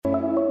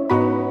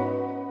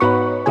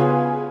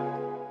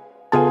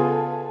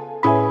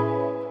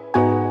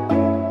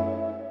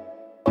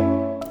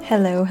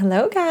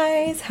Hello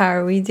guys, how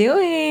are we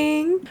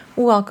doing?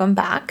 Welcome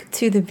back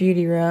to the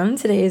beauty room.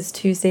 Today is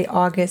Tuesday,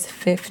 August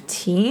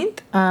 15th.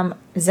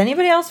 Does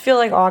anybody else feel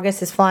like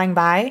August is flying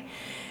by?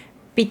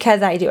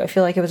 Because I do. I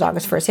feel like it was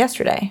August 1st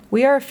yesterday.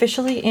 We are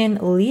officially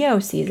in Leo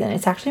season.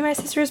 It's actually my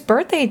sister's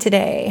birthday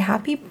today.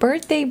 Happy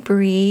birthday,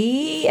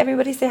 Bree.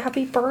 Everybody say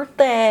happy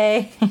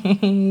birthday.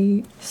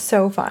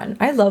 So fun.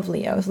 I love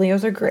Leos.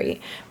 Leos are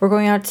great. We're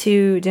going out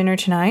to dinner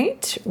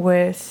tonight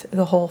with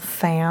the whole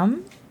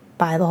fam.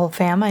 By the whole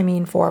fam, I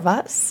mean 4 of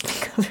us,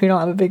 because we don't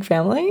have a big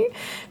family.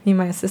 Me,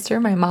 my sister,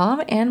 my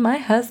mom, and my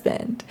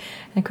husband.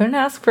 I couldn't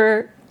ask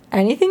for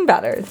anything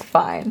better. It's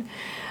fine.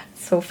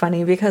 It's so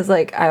funny because,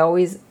 like, I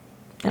always,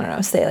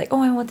 say, like,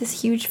 oh, I want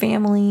this huge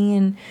family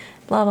and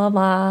blah, blah,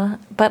 blah.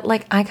 But,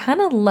 like, I kind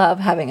of love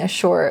having a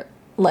small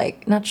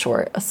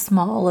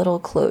little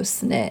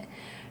close-knit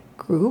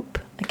group.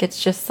 Like,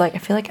 it's just, like, I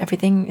feel like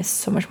everything is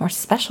so much more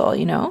special,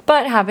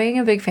 But having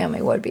a big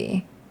family would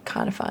be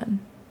kind of fun,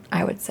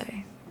 I would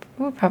say.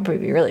 It would probably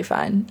be really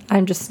fun.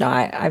 I'm just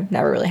not. I've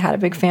never really had a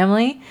big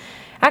family.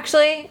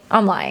 Actually,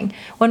 I'm lying.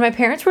 When my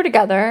parents were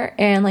together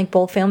and like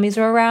both families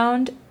were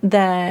around,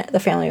 then the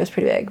family was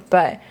pretty big.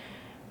 But,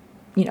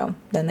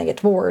 then they get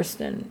divorced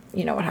and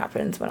you know what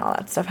happens when all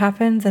that stuff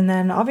happens. And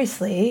then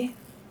obviously,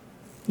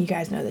 you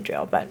guys know the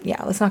drill. But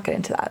yeah, let's not get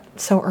into that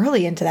so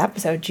early into the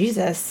episode.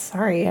 Jesus,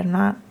 sorry. I'm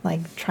not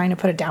like trying to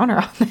put a downer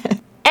on this.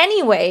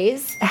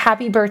 Anyways,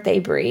 happy birthday,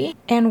 Brie.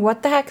 And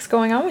what the heck's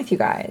going on with you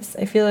guys?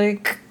 I feel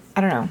like, I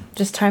don't know,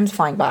 just time's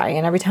flying by.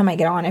 And every time I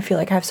get on, I feel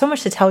like I have so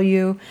much to tell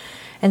you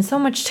and so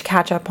much to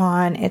catch up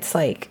on. It's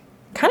like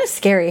kind of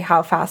scary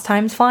how fast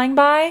time's flying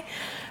by.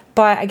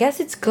 But I guess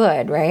it's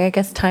good, right? I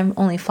guess time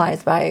only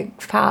flies by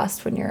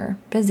fast when you're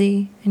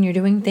busy and you're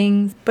doing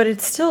things. But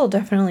it's still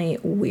definitely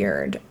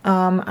weird.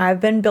 I've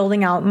been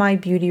building out my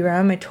beauty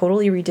room. I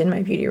totally redid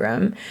my beauty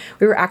room.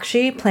 We were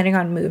actually planning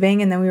on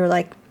moving. And then we were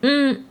like,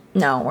 no,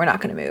 we're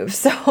not going to move.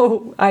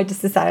 So I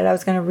just decided I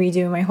was going to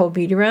redo my whole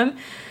beauty room.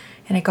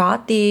 And I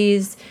got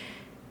these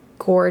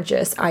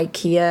gorgeous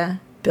IKEA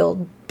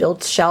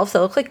built shelves that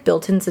look like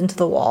built-ins into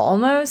the wall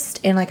almost.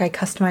 And like I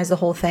customized the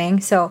whole thing.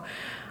 So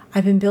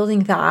I've been building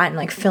that and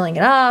like filling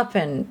it up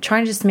and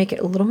trying to just make it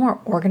a little more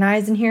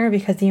organized in here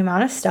because the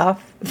amount of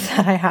stuff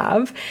that I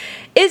have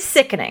is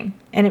sickening.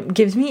 And it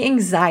gives me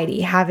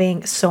anxiety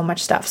having so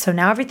much stuff. So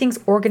now everything's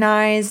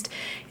organized.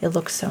 It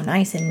looks so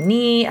nice and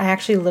neat. I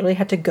actually literally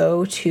had to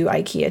go to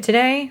IKEA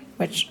today,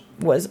 which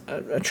was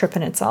a trip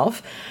in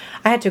itself.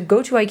 I had to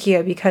go to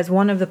IKEA because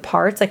one of the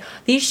parts, like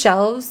these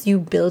shelves, you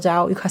build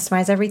out, you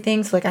customize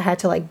everything. So like I had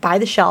to like buy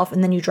the shelf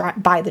and then you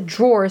buy the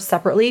drawers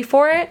separately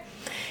for it.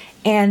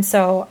 And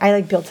so I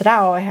like built it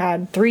out. I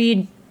had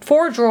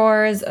 4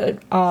 drawers,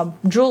 a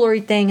jewelry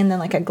thing, and then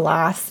like a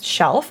glass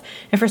shelf.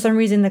 And for some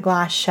reason, the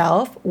glass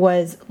shelf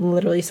was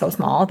literally so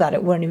small that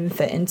it wouldn't even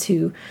fit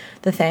into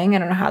the thing. I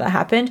don't know how that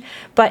happened,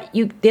 but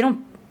they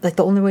don't, like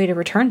the only way to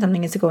return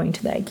something is to going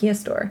to the IKEA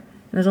store.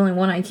 There's only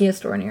one IKEA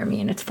store near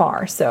me and it's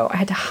far. So I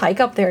had to hike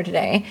up there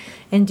today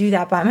and do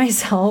that by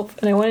myself.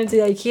 And I went into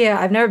the IKEA.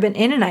 I've never been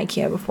in an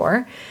IKEA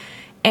before.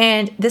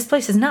 And this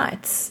place is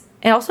nuts.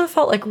 It also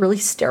felt like really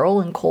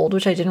sterile and cold,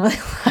 which I didn't really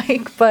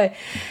like. But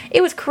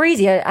it was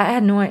crazy. I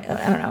had no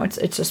idea. I don't know.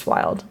 It's just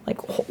wild.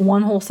 Like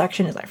one whole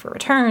section is like for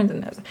returns.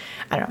 And there's,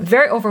 I don't know,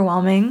 very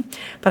overwhelming.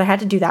 But I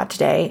had to do that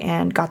today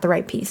and got the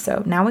right piece.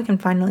 So now we can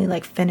finally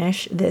like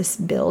finish this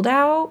build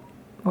out.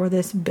 Or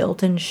this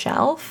built-in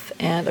shelf,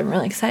 and I'm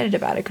really excited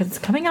about it because it's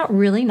coming out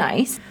really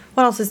nice.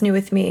 What else is new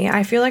with me?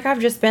 I feel like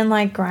I've just been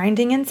like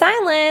grinding in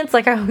silence,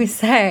 like I always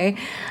say.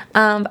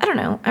 I don't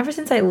know. Ever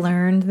since I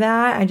learned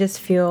that, I just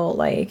feel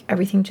like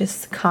everything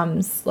just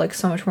comes like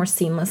so much more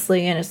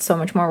seamlessly, and it's so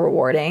much more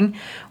rewarding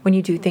when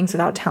you do things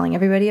without telling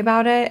everybody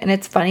about it. And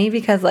it's funny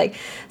because like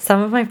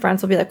some of my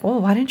friends will be like,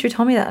 "Well, why didn't you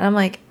tell me that?" And I'm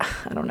like,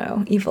 I don't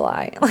know, evil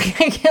eye. Like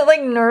I get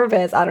like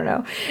nervous. I don't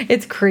know.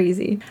 It's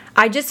crazy.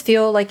 I just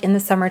feel like in the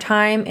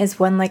summertime is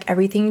when like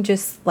everything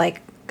just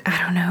like,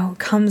 I don't know,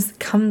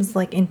 comes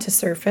like into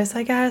surface,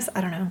 I guess.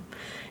 I don't know.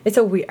 It's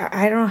a weird,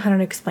 I don't know how to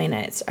explain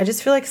it. I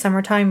just feel like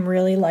summertime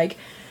really like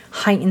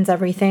heightens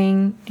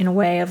everything in a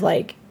way of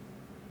like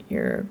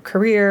your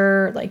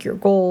career, like your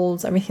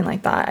goals, everything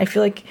like that. I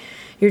feel like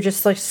you're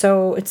just like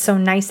it's so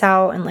nice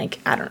out and like,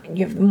 I don't know,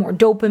 you have more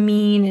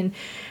dopamine and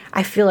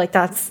I feel like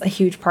that's a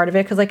huge part of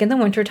it. Cause like in the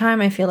wintertime,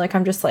 I feel like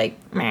I'm just like,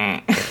 meh,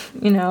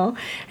 And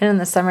in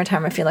the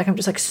summertime, I feel like I'm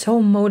just like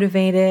so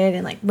motivated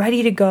and like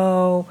ready to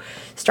go,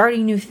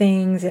 starting new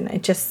things. And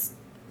it just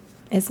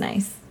is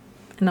nice.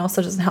 And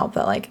also doesn't help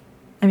that like,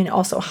 it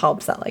also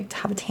helps that like to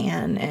have a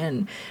tan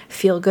and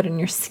feel good in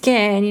your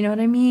skin, you know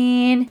what I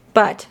mean?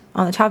 But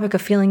on the topic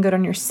of feeling good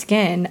on your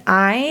skin,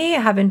 I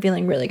have been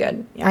feeling really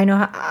good. I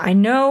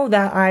know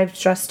that I've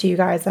stressed to you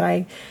guys that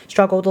I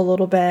struggled a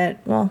little bit.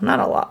 Well,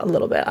 not a lot, a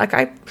little bit. Like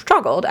I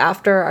struggled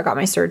after I got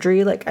my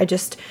surgery. Like I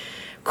just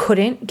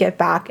couldn't get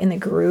back in the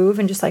groove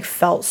and just like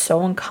felt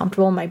so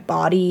uncomfortable in my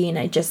body. And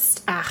I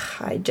just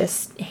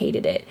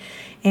hated it.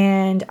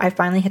 And I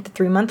finally hit the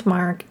 3-month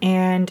mark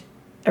and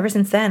ever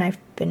since then, I've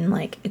been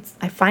like,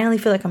 I finally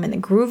feel like I'm in the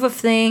groove of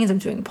things. I'm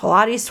doing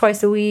Pilates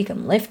twice a week.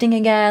 I'm lifting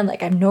again.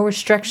 Like I have no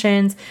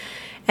restrictions.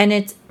 And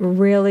it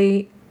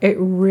really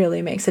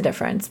makes a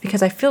difference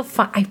because I feel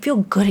fun. I feel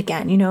good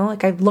again, you know,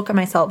 like I look at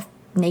myself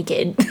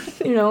naked,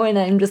 you know, and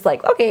I'm just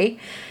like, okay,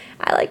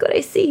 I like what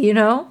I see, you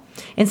know,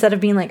 instead of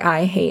being like,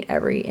 I hate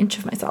every inch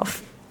of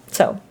myself.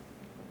 So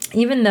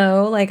even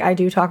though like I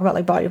do talk about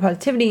like body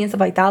positivity and stuff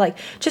like that, like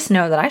just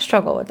know that I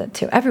struggle with it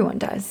too. Everyone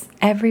does.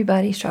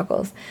 Everybody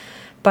struggles.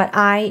 But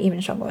I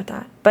even struggle with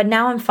that. But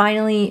now I'm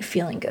finally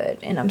feeling good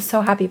and I'm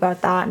so happy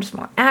about that. I'm just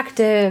more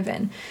active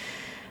and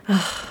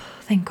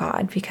thank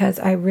God, because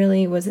I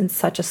really was in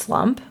such a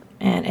slump,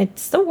 and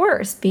it's the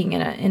worst being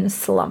in a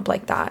slump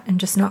like that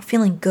and just not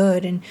feeling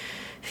good and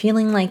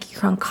feeling like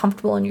you're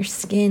uncomfortable in your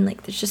skin.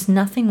 Like there's just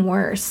nothing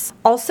worse.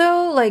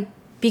 Also, like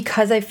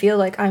because I feel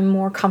like I'm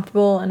more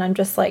comfortable and I'm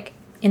just like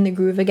in the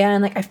groove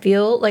again, like I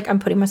feel like I'm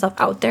putting myself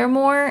out there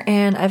more,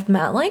 and I've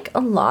met like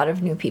a lot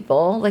of new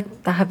people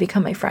like that have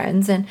become my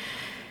friends, and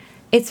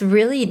it's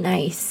really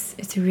nice.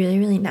 It's really,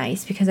 really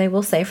nice because I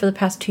will say for the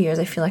past 2 years,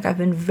 I feel like I've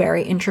been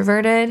very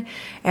introverted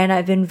and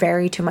I've been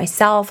very to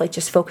myself, like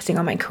just focusing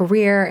on my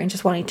career and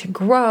just wanting to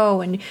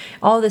grow and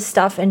all this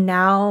stuff. And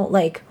now,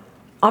 like,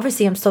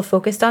 obviously I'm still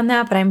focused on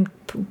that, but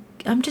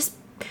I'm just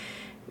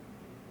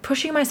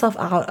pushing myself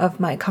out of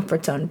my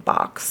comfort zone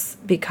box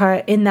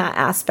because in that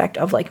aspect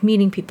of like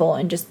meeting people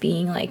and just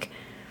being like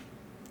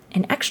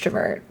an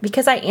extrovert,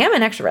 because I am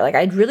an extrovert. Like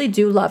I really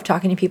do love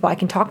talking to people. I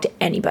can talk to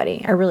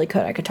anybody. I really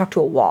could. I could talk to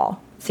a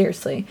wall,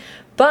 seriously.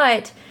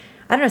 But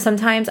I don't know,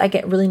 sometimes I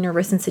get really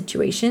nervous in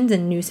situations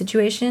and new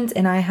situations,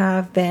 and I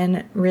have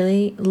been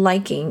really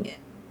liking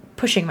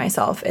pushing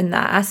myself in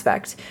that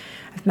aspect.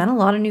 I've met a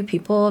lot of new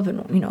people. I've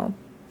been, you know,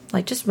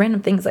 like just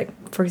random things. Like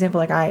for example,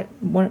 like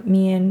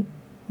me and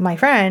my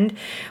friend,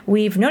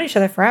 we've known each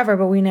other forever,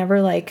 but we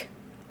never like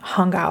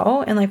hung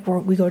out, and like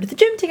we go to the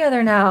gym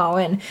together now,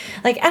 and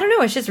like I don't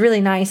know, it's just really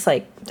nice.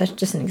 Like that's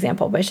just an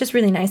example, but it's just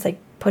really nice like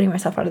putting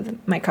myself out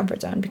of my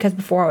comfort zone, because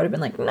before I would have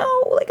been like,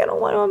 no, like I don't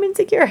want to, I'm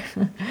insecure.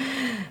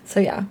 So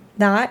yeah,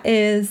 that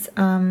is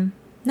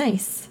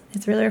nice.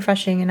 It's really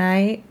refreshing, and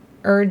I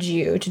urge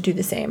you to do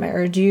the same. I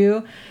urge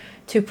you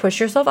to push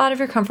yourself out of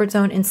your comfort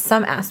zone in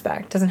some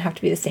aspect. It doesn't have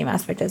to be the same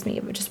aspect as me,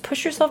 but just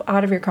push yourself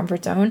out of your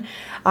comfort zone.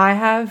 I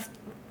have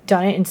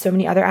done it in so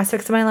many other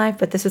aspects of my life,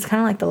 but this was kind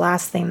of like the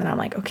last thing that I'm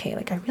like, okay,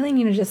 like I really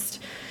need to just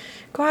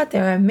go out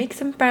there and make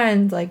some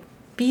friends, like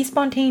be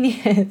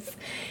spontaneous.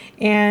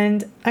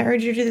 And I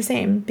urge you to do the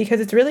same,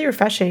 because it's really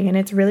refreshing and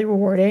it's really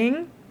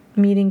rewarding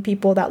meeting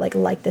people that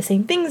like the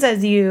same things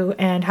as you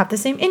and have the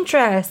same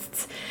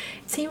interests,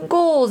 same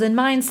goals and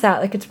mindset.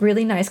 Like it's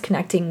really nice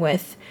connecting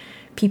with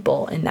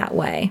people in that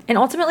way. And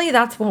ultimately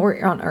that's what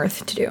we're on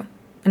earth to do.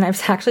 And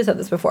I've actually said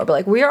this before, but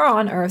like we are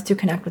on earth to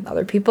connect with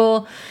other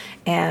people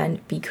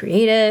and be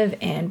creative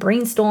and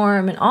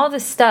brainstorm and all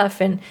this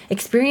stuff and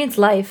experience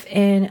life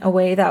in a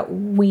way that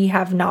we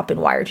have not been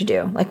wired to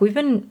do. Like we've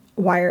been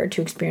wired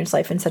to experience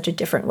life in such a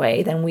different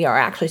way than we are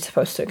actually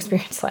supposed to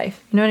experience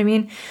life. You know what I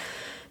mean?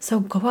 So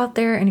go out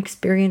there and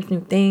experience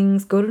new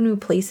things, go to new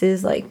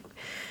places, like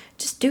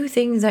just do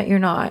things that you're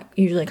not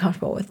usually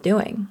comfortable with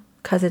doing,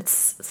 because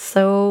it's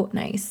so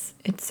nice.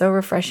 It's so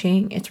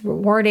refreshing. It's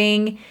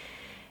rewarding.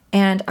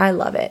 And I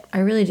love it. I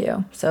really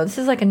do. So this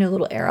is like a new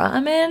little era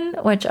I'm in,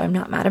 which I'm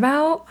not mad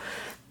about.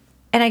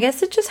 And I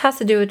guess it just has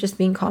to do with just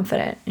being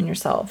confident in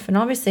yourself. And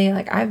obviously,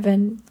 like I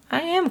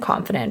am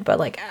confident, but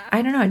like,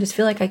 I don't know. I just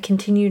feel like I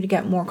continue to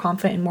get more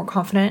confident and more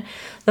confident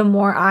the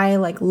more I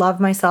like love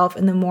myself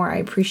and the more I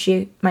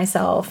appreciate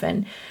myself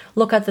and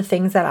look at the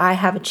things that I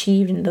have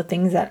achieved and the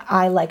things that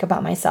I like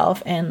about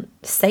myself and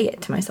say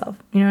it to myself.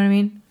 You know what I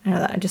mean? I know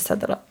that I just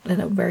said that in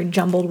a very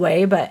jumbled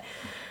way, but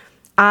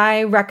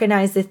I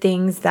recognize the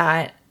things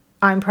that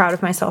I'm proud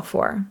of myself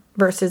for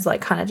versus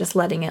like kind of just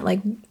letting it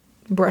like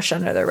brush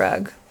under the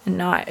rug and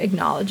not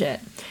acknowledge it.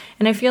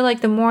 And I feel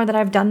like the more that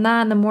I've done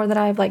that and the more that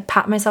I've like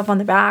pat myself on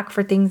the back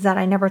for things that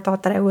I never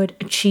thought that I would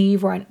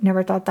achieve or I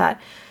never thought that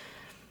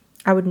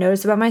I would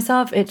notice about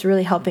myself, it's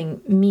really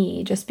helping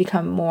me just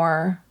become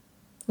more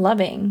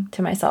loving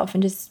to myself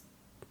and just,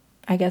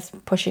 I guess,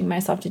 pushing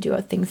myself to do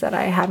things that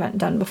I haven't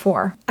done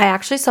before. I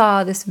actually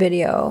saw this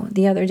video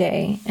the other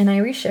day and I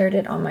reshared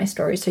it on my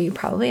story, so you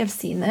probably have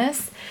seen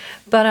this.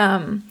 But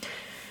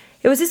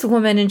it was this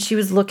woman and she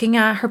was looking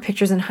at her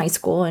pictures in high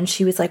school and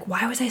she was like,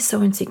 why was I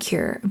so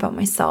insecure about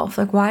myself?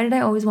 Like, why did I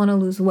always want to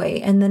lose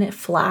weight? And then it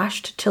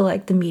flashed to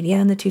like the media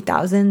in the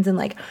 2000s and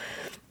like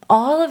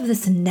all of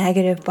this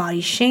negative body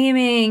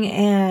shaming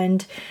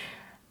and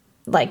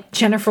like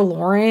Jennifer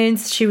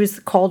Lawrence, she was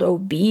called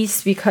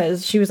obese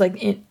because she was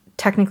like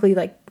technically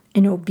like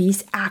an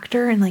obese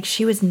actor and like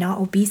she was not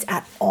obese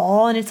at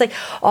all. And it's like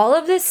all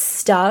of this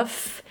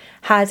stuff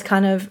has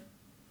kind of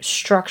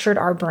structured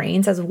our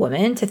brains as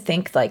women to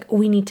think like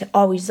we need to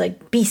always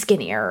like be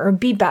skinnier or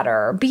be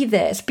better or be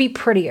this, be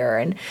prettier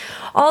and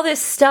all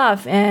this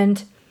stuff.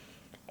 And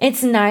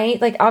it's nice,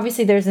 like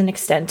obviously there's an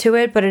extent to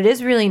it, but it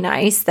is really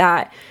nice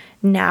that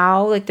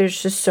now like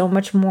there's just so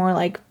much more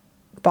like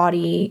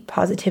body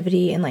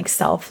positivity and like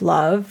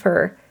self-love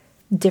for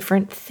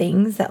different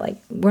things that like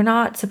we're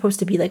not supposed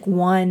to be like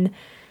one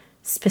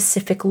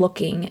specific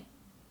looking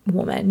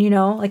woman, you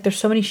know? Like there's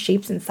so many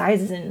shapes and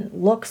sizes and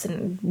looks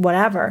and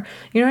whatever.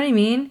 You know what I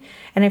mean?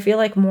 And I feel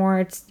like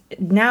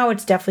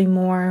it's definitely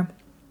more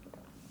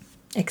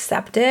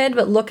accepted,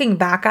 but looking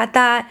back at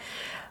that,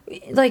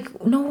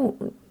 like,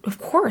 no, of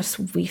course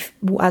we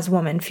as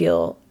women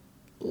feel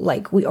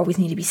like we always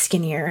need to be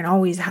skinnier and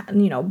always have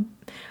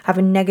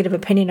a negative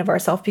opinion of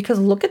ourselves, because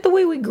look at the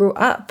way we grew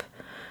up.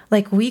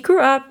 Like we grew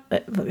up,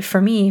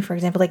 for me, for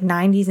example, like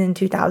 90s and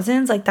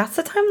 2000s, like that's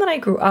the time that I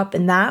grew up,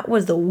 and that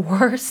was the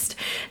worst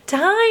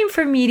time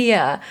for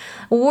media,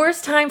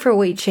 worst time for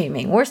weight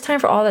shaming, worst time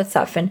for all that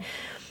stuff. And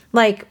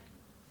like,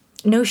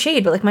 no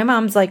shade, but like my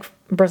mom's like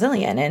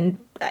Brazilian, and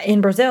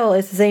in Brazil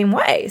it's the same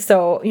way.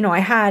 So, I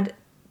had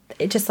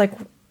it just like,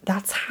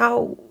 that's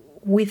how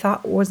we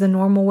thought was the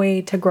normal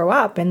way to grow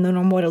up and the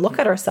normal way to look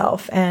at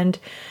ourselves. And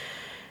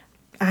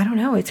I don't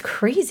know, it's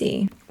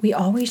crazy. We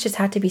always just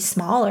had to be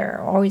smaller,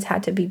 always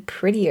had to be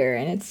prettier.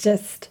 And it's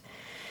just,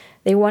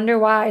 they wonder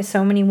why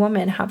so many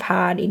women have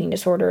had eating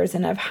disorders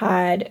and have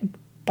had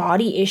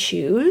body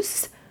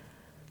issues.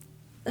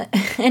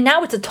 And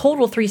now it's a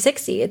total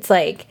 360. It's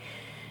like,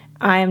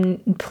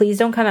 please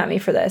don't come at me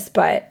for this,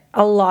 but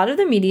a lot of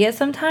the media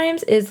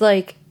sometimes is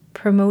like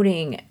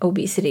promoting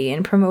obesity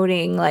and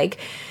promoting like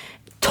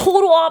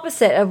total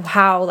opposite of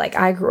how like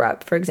I grew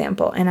up, for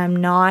example. And I'm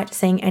not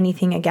saying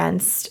anything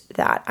against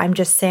that. I'm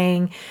just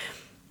saying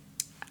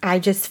I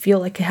just feel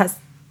like it has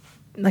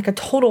like a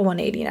total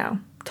 180 now.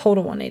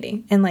 Total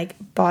 180. And like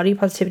body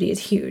positivity is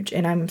huge,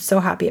 and I'm so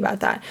happy about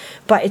that.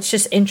 But it's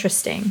just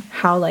interesting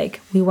how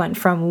like we went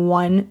from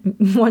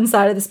one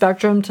side of the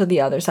spectrum to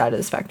the other side of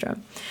the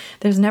spectrum.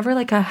 There's never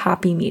like a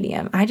happy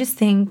medium. I just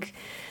think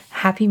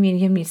happy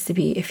medium needs to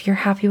be, if you're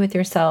happy with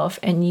yourself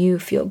and you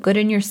feel good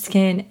in your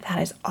skin, that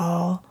is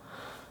all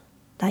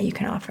that you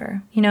can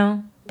offer,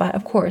 But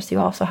of course, you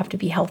also have to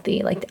be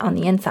healthy, like on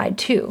the inside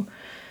too.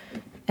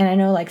 And I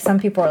know like some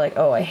people are like,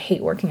 oh, I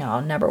hate working out,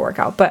 I'll never work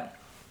out. But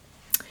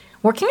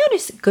working out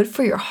is good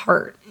for your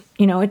heart.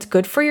 It's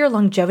good for your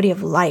longevity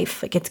of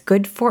life. Like it's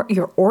good for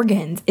your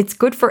organs. It's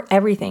good for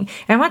everything.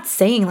 And I'm not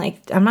saying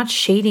I'm not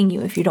shading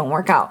you if you don't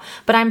work out,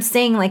 but I'm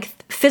saying like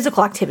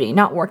physical activity,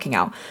 not working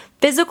out.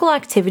 Physical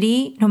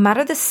activity, no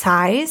matter the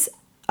size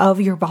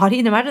of your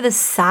body, no matter the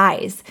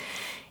size,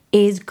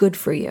 is good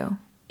for you.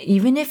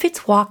 Even if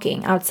it's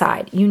walking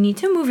outside, you need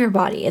to move your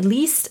body at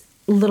least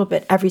a little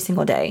bit every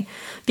single day,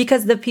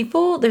 because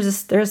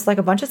there's like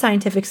a bunch of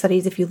scientific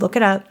studies. If you look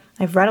it up,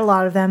 I've read a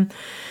lot of them.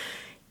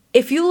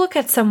 If you look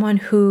at someone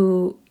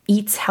who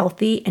eats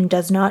healthy and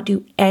does not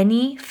do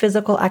any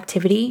physical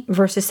activity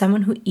versus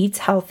someone who eats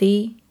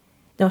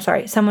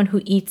someone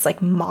who eats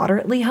like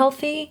moderately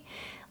healthy,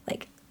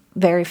 like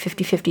very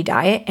 50-50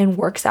 diet and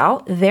works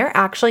out, they're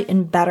actually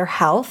in better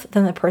health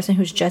than the person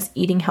who's just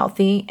eating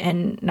healthy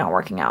and not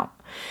working out.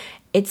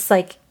 It's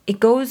like, it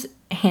goes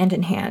hand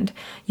in hand.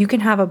 You can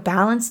have a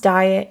balanced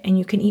diet and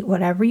you can eat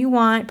whatever you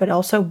want, but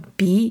also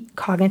be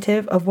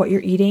cognitive of what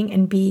you're eating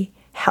and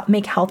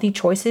make healthy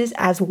choices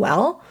as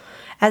well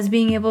as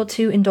being able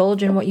to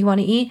indulge in what you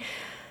want to eat.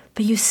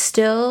 But you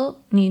still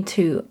need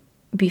to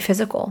be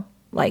physical,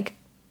 like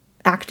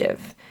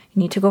active.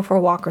 You need to go for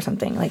a walk or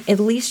something, like at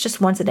least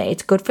just once a day.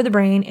 It's good for the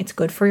brain. It's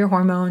good for your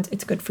hormones.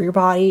 It's good for your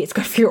body. It's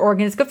good for your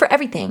organs. It's good for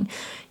everything.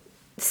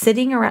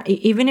 Sitting around,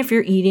 even if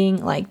you're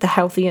eating like the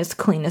healthiest,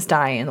 cleanest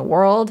diet in the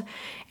world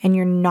and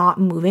you're not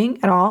moving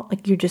at all,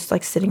 like you're just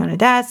like sitting on a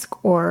desk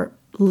or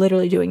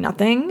literally doing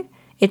nothing,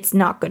 it's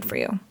not good for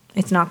you.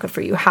 It's not good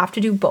for you. You have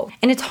to do both.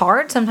 And it's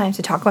hard sometimes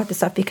to talk about this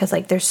stuff because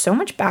like there's so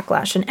much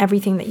backlash in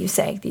everything that you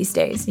say these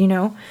days,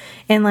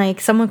 And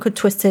like someone could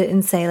twist it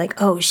and say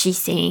like, oh, she's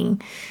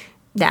saying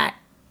that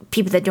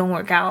people that don't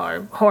work out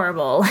are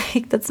horrible.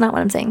 Like that's not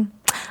what I'm saying.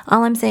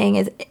 All I'm saying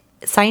is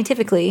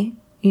scientifically,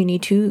 you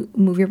need to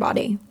move your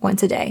body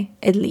once a day,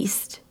 at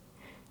least.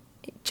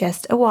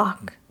 Just a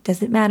walk.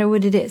 Doesn't matter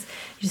what it is.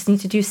 You just need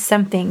to do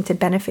something to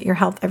benefit your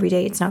health every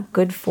day. It's not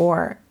good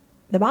for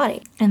the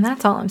body. And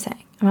that's all I'm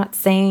saying. I'm not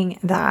saying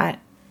that,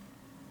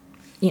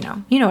 you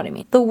know what I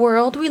mean. The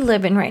world we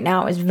live in right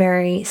now is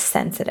very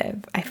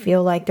sensitive. I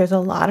feel like there's a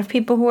lot of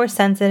people who are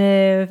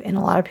sensitive and a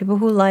lot of people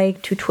who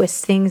like to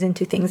twist things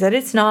into things that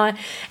it's not.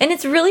 And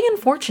it's really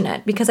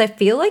unfortunate because I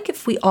feel like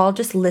if we all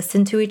just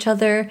listened to each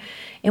other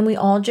and we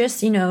all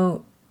just,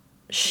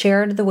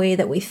 shared the way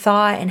that we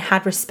thought and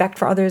had respect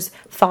for others'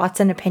 thoughts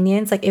and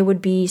opinions, like it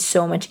would be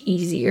so much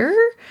easier,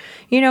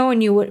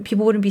 and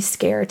people wouldn't be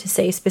scared to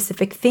say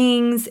specific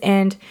things.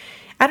 And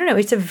I don't know,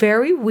 it's a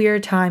very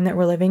weird time that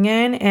we're living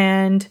in,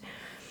 and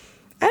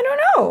I don't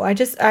know.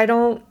 I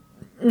don't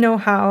know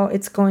how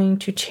it's going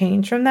to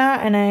change from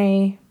that.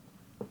 And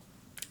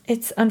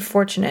it's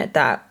unfortunate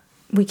that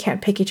we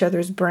can't pick each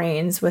other's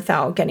brains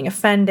without getting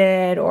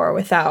offended or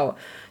without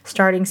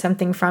starting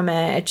something from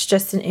it. It's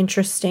just an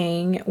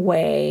interesting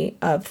way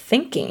of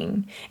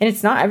thinking. And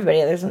it's not everybody.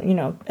 There's,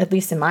 at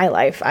least in my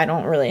life, I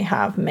don't really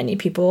have many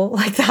people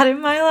like that in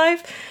my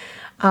life.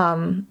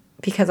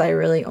 because I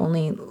really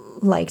only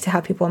like to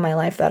have people in my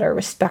life that are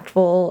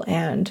respectful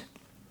and,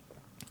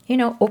 you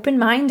know,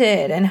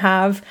 open-minded, and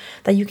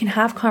that you can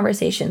have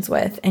conversations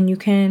with, and you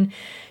can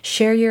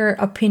share your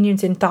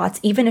opinions and thoughts,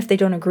 even if they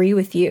don't agree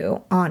with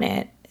you on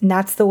it. And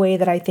that's the way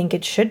that I think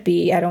it should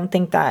be. I don't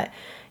think that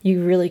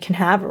you really can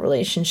have a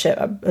relationship,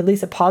 at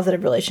least a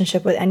positive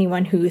relationship, with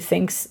anyone who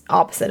thinks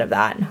opposite of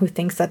that, and who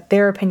thinks that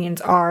their opinions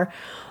are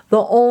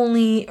the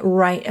only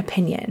right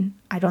opinion.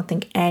 I don't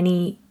think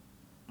anyone,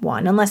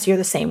 unless you're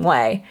the same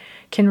way,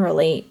 can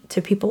relate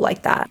to people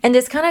like that. And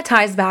this kind of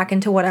ties back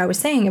into what I was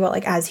saying about,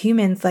 like, as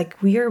humans, like,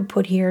 we are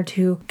put here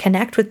to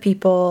connect with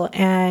people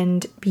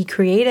and be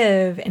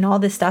creative and all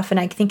this stuff. And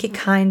I think it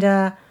kind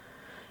of,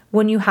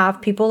 when you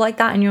have people like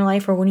that in your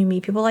life, or when you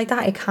meet people like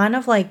that, it kind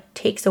of like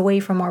takes away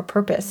from our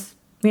purpose.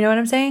 You know what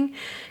I'm saying?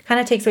 Kind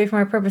of takes away from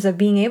our purpose of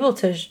being able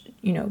to,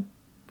 you know,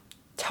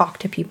 talk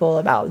to people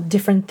about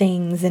different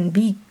things and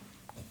be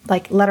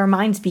like, let our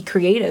minds be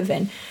creative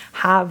and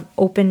have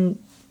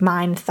open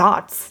mind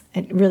thoughts.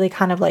 It really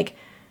kind of like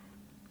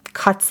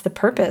cuts the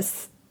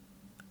purpose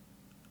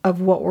of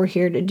what we're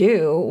here to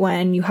do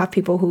when you have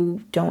people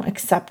who don't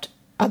accept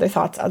other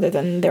thoughts other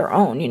than their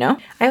own, you know?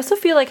 I also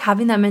feel like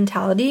having that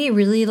mentality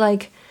really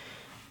like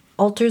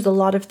alters a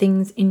lot of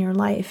things in your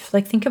life.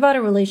 Like, think about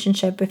a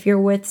relationship. If you're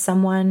with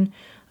someone,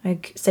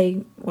 like,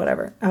 say,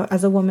 whatever,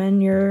 as a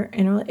woman,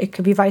 it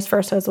could be vice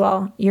versa as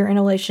well. You're in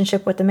a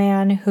relationship with a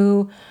man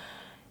who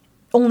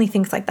only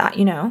thinks like that,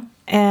 you know?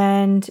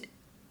 And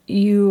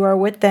you are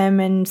with them,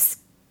 and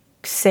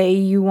say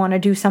you want to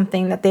do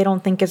something that they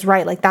don't think is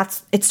right. Like,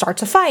 it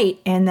starts a fight,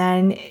 and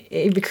then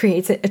it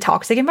creates a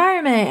toxic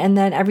environment, and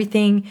then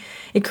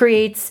it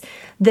creates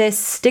this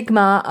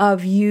stigma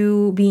of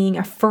you being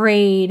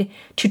afraid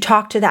to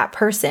talk to that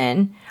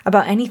person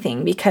about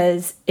anything,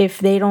 because if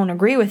they don't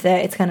agree with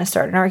it, it's going to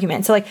start an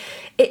argument. So like,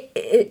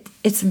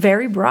 it's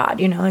very broad,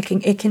 you know,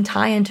 it can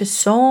tie into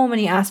so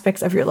many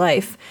aspects of your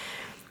life,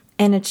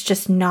 and it's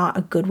just not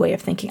a good way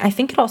of thinking. I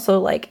think it also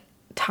like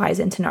ties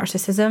into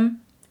narcissism.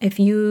 If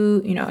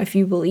you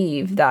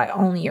believe that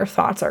only your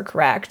thoughts are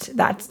correct,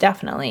 that's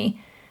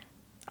definitely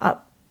a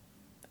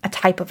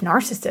type of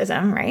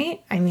narcissism,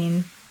 right? I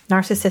mean,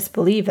 narcissists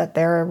believe that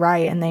they're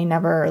right and they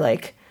never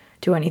like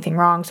do anything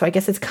wrong. So I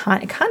guess it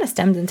kind of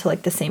stems into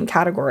like the same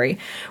category,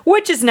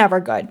 which is never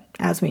good.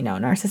 As we know,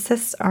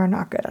 narcissists are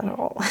not good at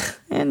all.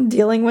 And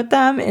dealing with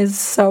them is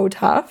so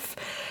tough.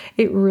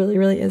 It really,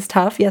 really is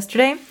tough.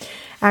 Yesterday,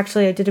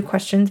 actually, I did a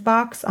questions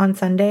box on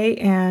Sunday,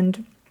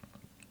 and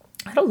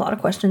I had a lot of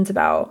questions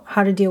about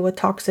how to deal with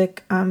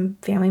toxic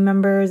family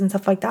members and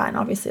stuff like that. And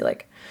obviously,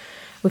 like,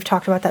 we've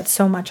talked about that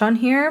so much on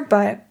here,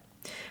 but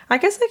I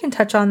guess I can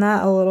touch on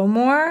that a little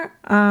more.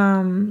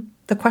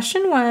 The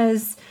question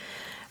was,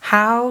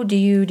 how do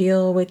you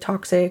deal with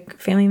toxic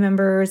family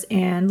members,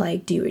 and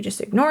like, do you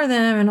just ignore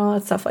them and all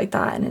that stuff like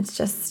that? And it's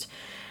just,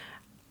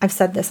 I've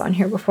said this on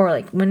here before,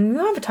 like, when you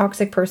have a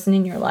toxic person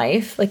in your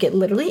life, like, it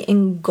literally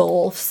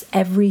engulfs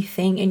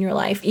everything in your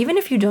life, even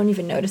if you don't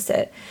even notice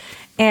it.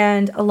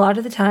 And a lot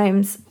of the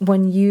times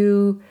when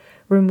you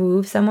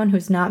remove someone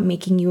who's not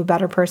making you a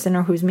better person,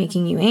 or who's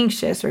making you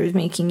anxious, or who's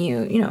making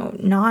you, you know,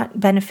 not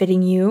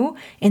benefiting you,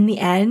 in the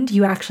end,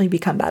 you actually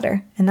become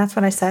better. And that's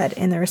what I said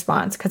in the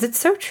response, because it's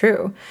so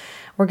true.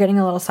 We're getting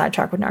a little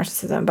sidetracked with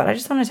narcissism, but I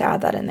just wanted to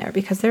add that in there,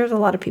 because there's a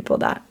lot of people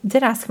that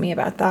did ask me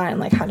about that and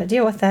like how to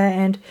deal with it.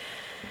 And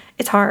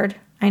it's hard.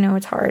 I know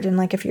it's hard. And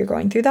like, if you're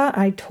going through that,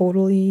 I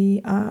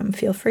totally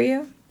feel for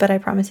you. But I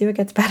promise you it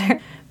gets better.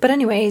 But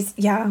anyways,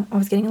 yeah, I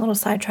was getting a little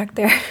sidetracked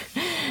there.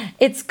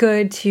 It's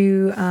good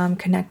to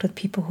connect with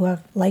people who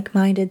have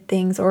like-minded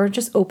things, or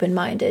just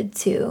open-minded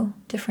to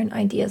different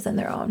ideas than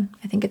their own.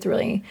 I think it's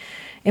really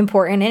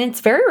important. And it's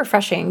very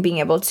refreshing being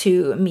able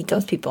to meet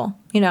those people,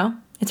 you know?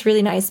 It's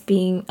really nice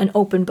being an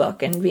open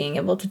book and being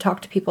able to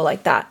talk to people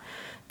like that,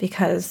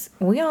 because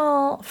we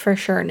all for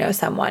sure know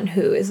someone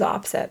who is the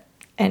opposite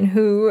and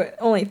who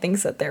only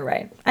thinks that they're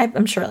right.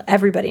 I'm sure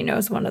everybody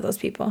knows one of those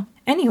people.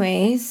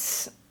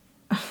 Anyways,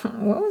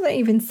 what was I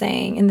even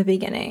saying in the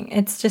beginning?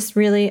 It's just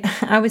really,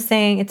 I was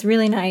saying it's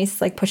really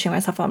nice, like, pushing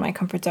myself out of my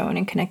comfort zone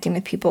and connecting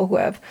with people who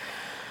have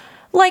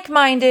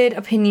like-minded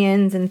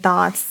opinions and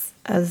thoughts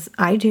as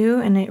I do.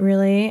 And it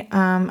really,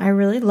 I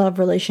really love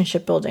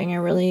relationship building. I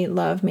really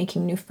love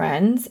making new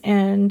friends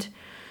and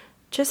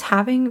just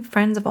having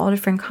friends of all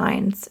different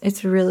kinds.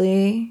 It's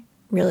really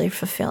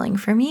fulfilling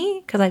for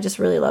me, because I just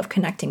really love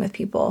connecting with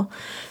people.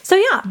 So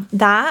yeah,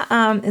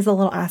 that is a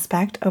little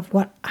aspect of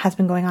what has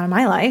been going on in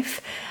my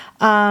life.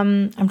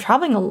 I'm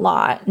traveling a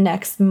lot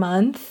next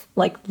month,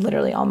 like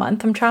literally all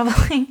month I'm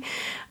traveling.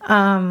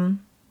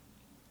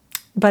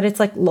 But it's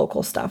like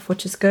local stuff,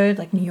 which is good,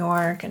 like New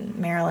York and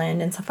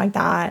Maryland and stuff like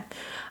that.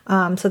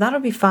 So that'll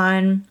be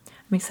fun.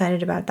 I'm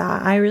excited about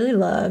that. I really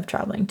love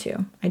traveling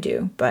too. I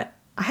do, but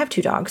I have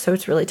 2 dogs, so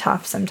it's really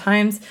tough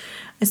sometimes,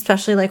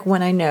 especially like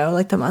when I know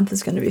like the month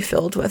is going to be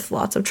filled with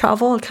lots of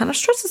travel. It kind of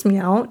stresses me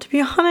out, to be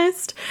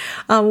honest.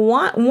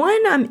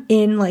 One, I'm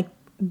in like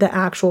the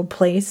actual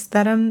place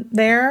that I'm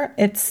there.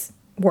 It's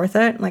worth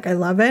it. Like, I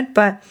love it,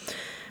 but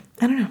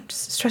I don't know,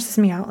 just stresses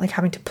me out, like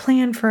having to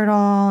plan for it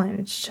all. And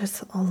it's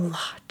just a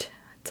lot.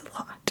 It's a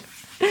lot.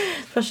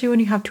 Especially when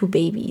you have 2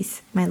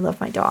 babies. I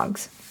love my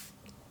dogs.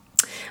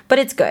 But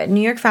it's good.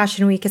 New York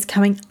Fashion Week is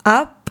coming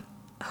up.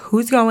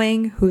 Who's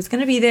going? Who's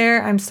going to be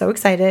there? I'm so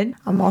excited.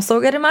 I'm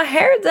also getting my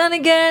hair done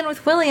again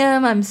with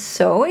William. I'm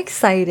so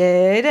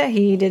excited.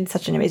 He did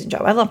such an amazing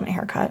job. I love my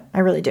haircut. I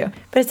really do.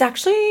 But it's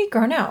actually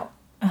grown out.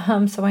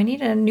 So I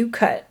need a new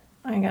cut.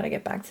 I gotta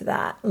get back to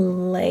that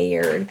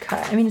layered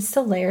cut. I mean, it's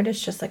still layered.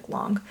 It's just like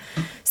long.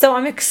 So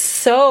I'm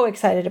so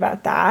excited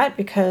about that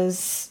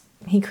because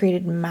he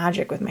created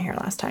magic with my hair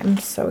last time. I'm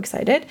so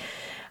excited.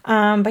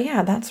 But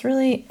yeah, that's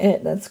really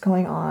it that's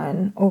going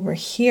on over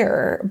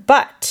here.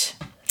 But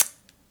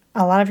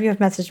a lot of you have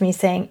messaged me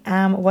saying,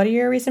 what are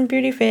your recent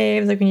beauty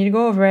faves? Like, we need to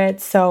go over it.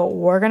 So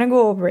we're going to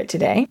go over it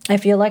today. I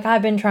feel like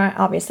I've been trying,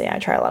 obviously I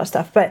try a lot of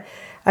stuff, but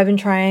I've been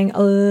trying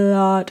a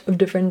lot of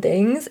different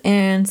things.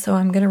 And so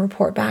I'm going to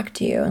report back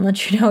to you and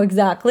let you know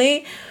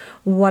exactly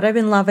what I've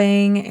been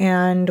loving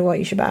and what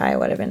you should buy,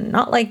 what I've been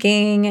not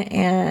liking.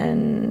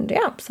 And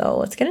yeah, so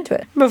let's get into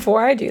it.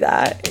 Before I do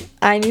that,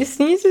 I just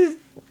need to,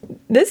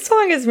 this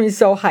song gets me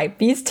so hyped.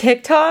 These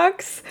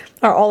TikToks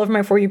are all over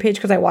my For You page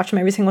because I watch them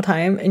every single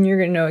time, and you're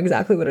going to know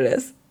exactly what it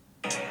is.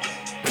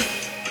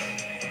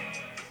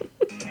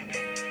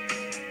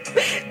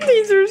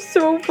 These are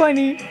so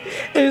funny.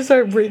 They just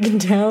start breaking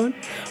down.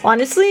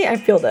 Honestly, I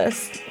feel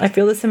this. I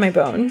feel this in my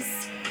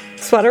bones.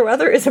 Sweater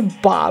weather is a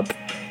bop.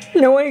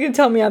 No one can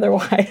tell me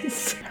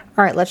otherwise.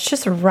 All right, let's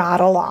just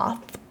rattle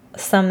off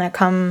some that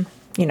come,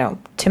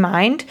 to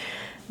mind.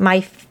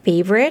 My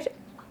favorite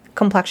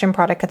complexion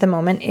product at the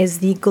moment is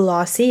the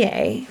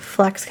Glossier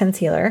Flex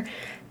Concealer.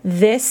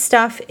 This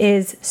stuff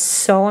is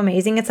so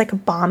amazing. It's like a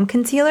balm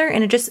concealer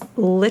and it just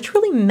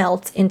literally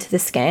melts into the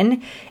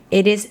skin.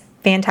 It is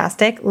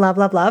fantastic. Love,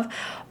 love, love.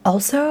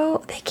 Also,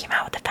 they came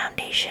out with the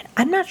foundation.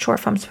 I'm not sure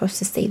if I'm supposed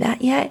to say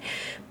that yet,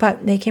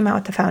 but they came out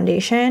with the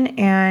foundation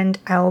and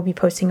I will be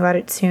posting about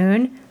it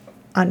soon.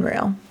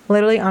 Unreal.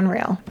 Literally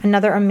unreal.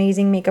 Another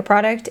amazing makeup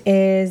product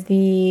is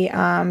the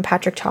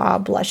Patrick Ta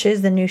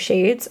blushes. The new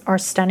shades are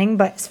stunning,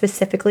 but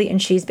specifically in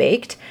She's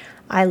Baked.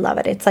 I love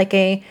it. It's like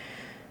a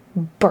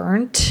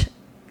burnt,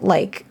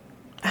 I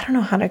don't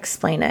know how to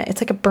explain it.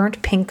 It's like a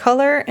burnt pink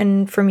color.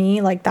 And for me,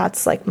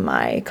 that's like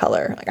my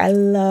color. I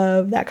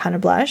love that kind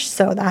of blush.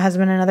 So that has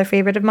been another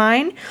favorite of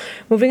mine.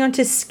 Moving on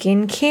to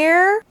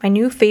skincare. My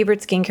new favorite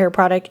skincare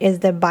product is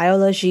the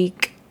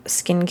Biologique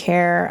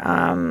skincare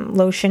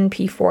lotion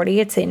P40.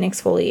 It's an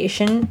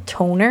exfoliation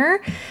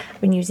toner.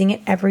 I've been using it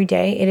every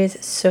day. It is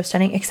so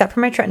stunning, except for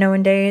my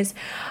tretinoin days.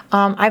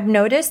 I've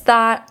noticed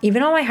that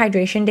even on my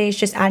hydration days,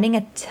 just adding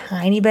a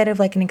tiny bit of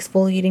an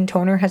exfoliating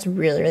toner has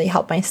really, really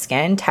helped my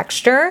skin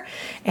texture,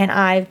 and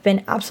I've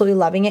been absolutely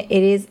loving it.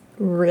 It is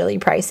really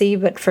pricey,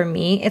 but for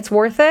me, it's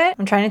worth it.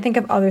 I'm trying to think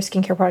of other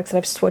skincare products that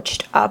I've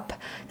switched up.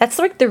 That's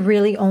the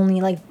really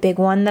only big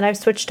one that I've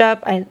switched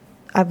up.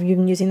 I've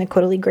been using the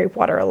Caudalie grape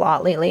water a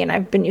lot lately, and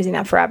I've been using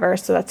that forever,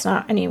 so that's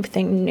not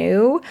anything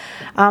new.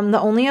 The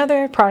only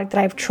other product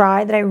that I've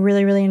tried that I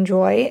really, really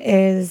enjoy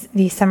is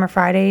the Summer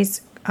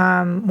Fridays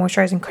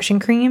Moisturizing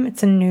Cushion Cream.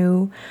 It's a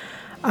new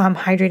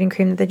hydrating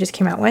cream that they just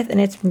came out with, and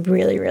it's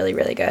really, really,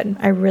 really good.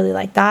 I really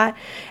like that.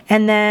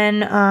 And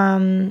then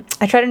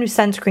I tried a new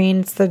sunscreen.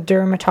 It's the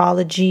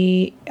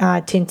Dermatology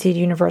Tinted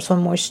Universal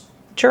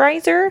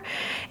Moisturizer.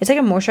 It's like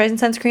a moisturizing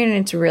sunscreen, and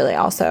it's really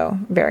also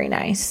very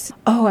nice.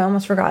 Oh, I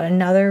almost forgot.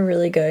 Another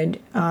really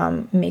good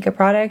makeup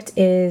product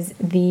is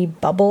the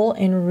Bubble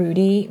and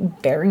Rudy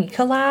Berry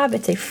collab.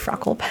 It's a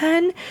freckle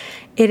pen.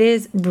 It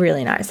is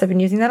really nice. I've been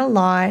using that a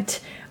lot.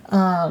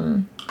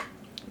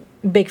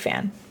 Big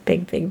fan.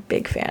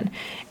 Big fan.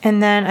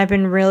 And then I've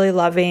been really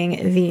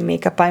loving the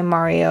Makeup by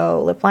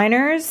Mario lip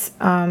liners.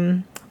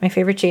 My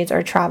favorite shades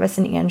are Travis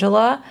and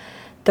Angela.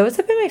 Those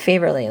have been my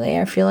favorite lately.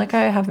 I feel like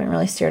I haven't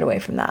really steered away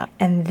from that.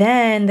 And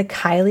then the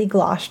Kylie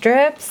Gloss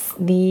Strips.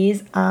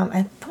 These,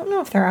 I don't know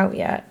if they're out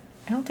yet.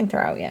 I don't think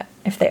they're out yet.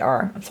 If they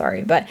are, I'm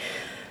sorry. But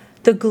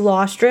the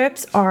Gloss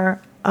Strips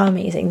are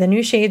amazing. The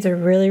new shades are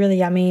really, really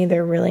yummy.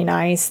 They're really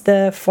nice.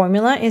 The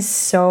formula is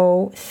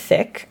so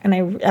thick, and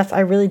I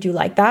really do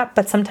like that.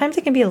 But sometimes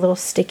it can be a little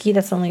sticky.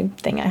 That's the only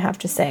thing I have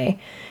to say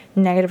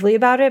negatively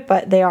about it.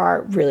 But they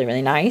are really,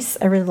 really nice.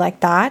 I really like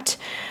that.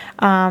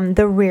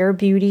 The Rare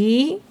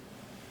Beauty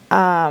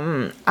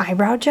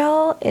eyebrow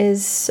gel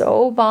is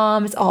so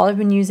bomb. It's all I've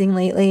been using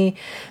lately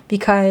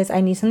because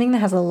I need something that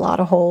has a lot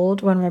of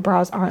hold when my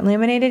brows aren't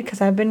laminated,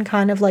 because I've been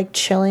kind of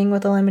chilling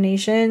with the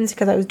laminations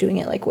because I was doing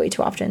it way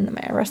too often and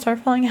my eyebrows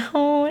started falling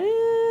out.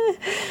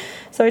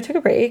 So I took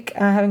a break.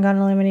 I haven't gotten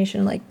a lamination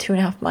in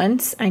 2.5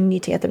 months. I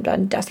need to get them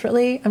done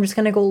desperately. I'm just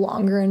going to go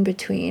longer in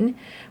between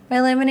my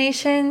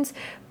laminations.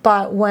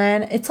 But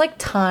when it's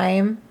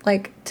time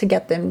to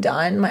get them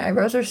done, my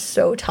eyebrows are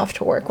so tough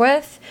to work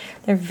with.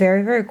 They're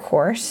very, very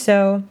coarse.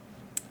 So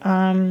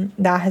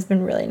that has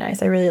been really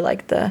nice. I really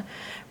like the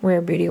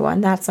Rare Beauty one.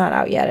 That's not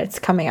out yet. It's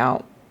coming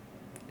out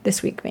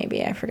this week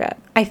maybe. I forget.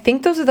 I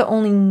think those are the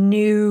only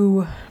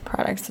new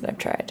products that I've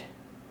tried.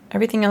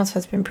 Everything else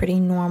has been pretty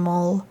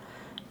normal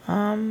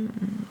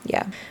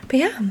Yeah. But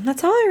yeah,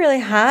 that's all I really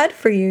had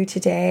for you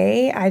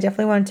today. I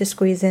definitely wanted to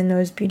squeeze in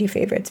those beauty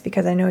favorites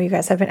because I know you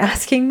guys have been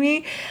asking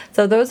me.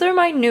 So those are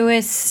my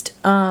newest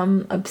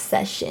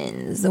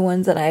obsessions, the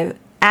ones that I've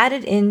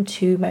added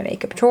into my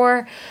makeup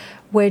drawer,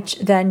 which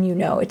then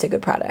it's a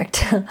good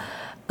product.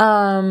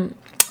 A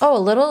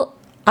little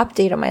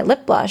update on my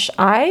lip blush.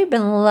 I've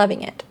been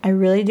loving it. I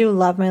really do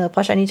love my lip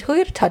blush. I need to go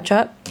get a touch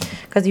up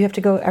because you have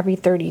to go not every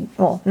 30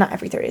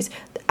 days.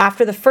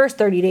 After the first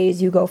 30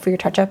 days, you go for your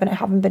touch up, and I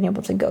haven't been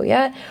able to go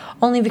yet,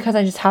 only because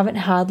I just haven't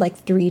had like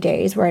 3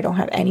 days where I don't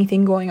have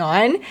anything going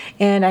on,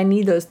 and I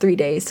need those 3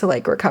 days to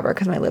like recover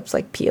because my lips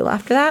like peel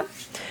after that.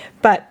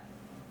 But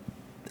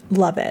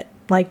love it.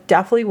 Like,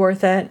 definitely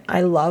worth it.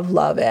 I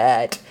love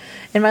it.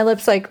 And my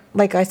lips,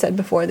 like I said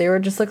before, they were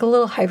just like a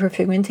little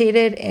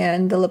hyperpigmented,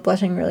 and the lip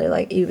blushing really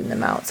like evened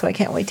them out. So I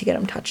can't wait to get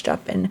them touched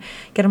up and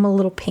get them a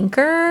little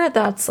pinker.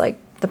 That's like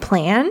the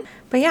plan.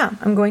 But yeah,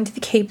 I'm going to the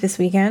Cape this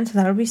weekend, so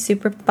that'll be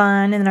super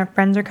fun. And then our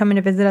friends are coming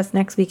to visit us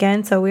next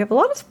weekend, so we have a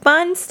lot of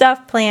fun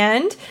stuff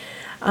planned.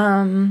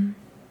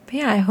 But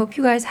yeah, I hope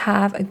you guys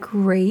have a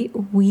great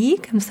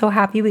week. I'm so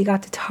happy we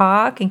got to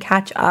talk and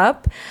catch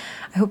up.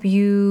 I hope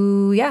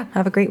you,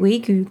 have a great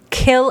week. You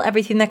kill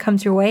everything that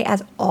comes your way,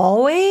 as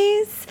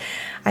always.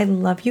 I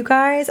love you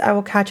guys. I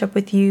will catch up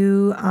with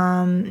you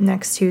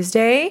next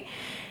Tuesday.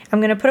 I'm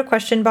going to put a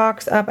question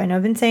box up. I know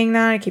I've been saying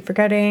that. I keep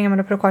forgetting. I'm going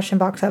to put a question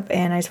box up,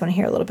 and I just want to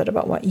hear a little bit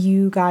about what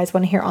you guys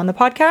want to hear on the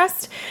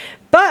podcast.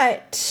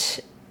 But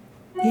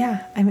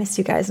yeah, I missed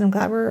you guys, and I'm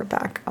glad we're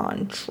back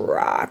on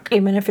track.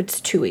 Even if it's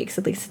 2 weeks,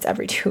 at least it's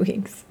every 2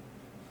 weeks.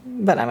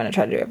 But I'm going to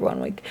try to do it every 1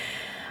 week.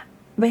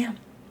 But yeah.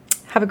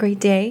 Have a great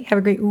day. Have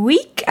a great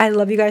week. I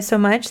love you guys so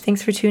much.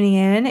 Thanks for tuning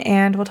in,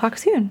 and we'll talk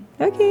soon.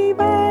 Okay,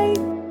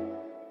 bye.